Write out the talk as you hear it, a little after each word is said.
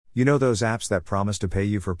You know those apps that promise to pay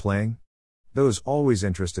you for playing? Those always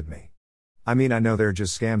interested me. I mean, I know they're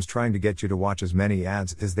just scams trying to get you to watch as many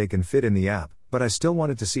ads as they can fit in the app, but I still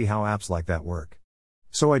wanted to see how apps like that work.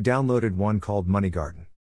 So I downloaded one called Money Garden.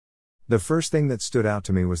 The first thing that stood out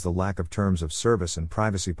to me was the lack of terms of service and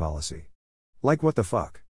privacy policy. Like, what the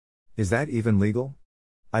fuck? Is that even legal?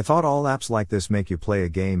 I thought all apps like this make you play a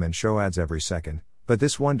game and show ads every second, but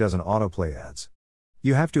this one doesn't autoplay ads.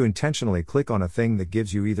 You have to intentionally click on a thing that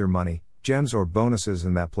gives you either money, gems or bonuses,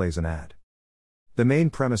 and that plays an ad. The main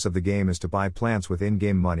premise of the game is to buy plants with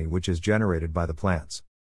in-game money which is generated by the plants.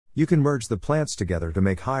 You can merge the plants together to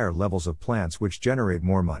make higher levels of plants which generate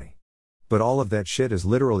more money. But all of that shit is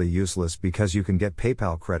literally useless because you can get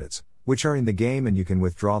PayPal credits, which are in the game, and you can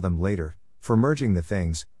withdraw them later, for merging the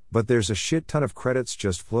things, but there's a shit ton of credits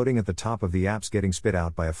just floating at the top of the apps getting spit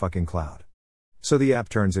out by a fucking cloud. So the app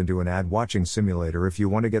turns into an ad-watching simulator if you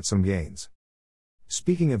want to get some gains.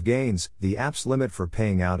 Speaking of gains, the app's limit for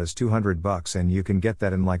paying out is $200 and you can get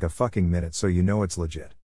that in like a fucking minute, so you know it's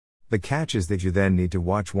legit. The catch is that you then need to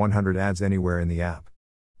watch 100 ads anywhere in the app.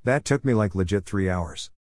 That took me like legit 3 hours.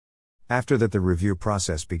 After that, the review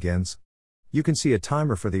process begins. You can see a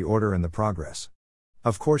timer for the order and the progress.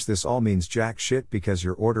 Of course this all means jack shit because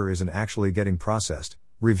your order isn't actually getting processed,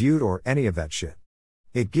 reviewed or any of that shit.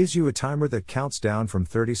 It gives you a timer that counts down from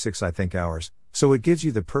 36 hours, so it gives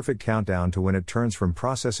you the perfect countdown to when it turns from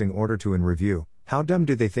processing order to in review. How dumb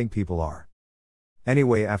do they think people are?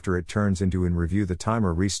 Anyway, after it turns into in review, the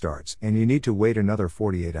timer restarts and you need to wait another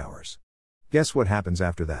 48 hours. Guess what happens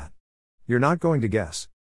after that? You're not going to guess.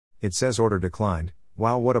 It says order declined.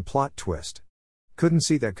 Wow, what a plot twist. Couldn't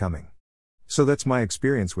see that coming. So that's my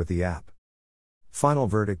experience with the app. Final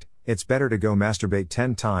verdict: it's better to go masturbate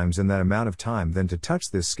 10 times in that amount of time than to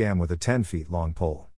touch this scam with a 10 feet long pole.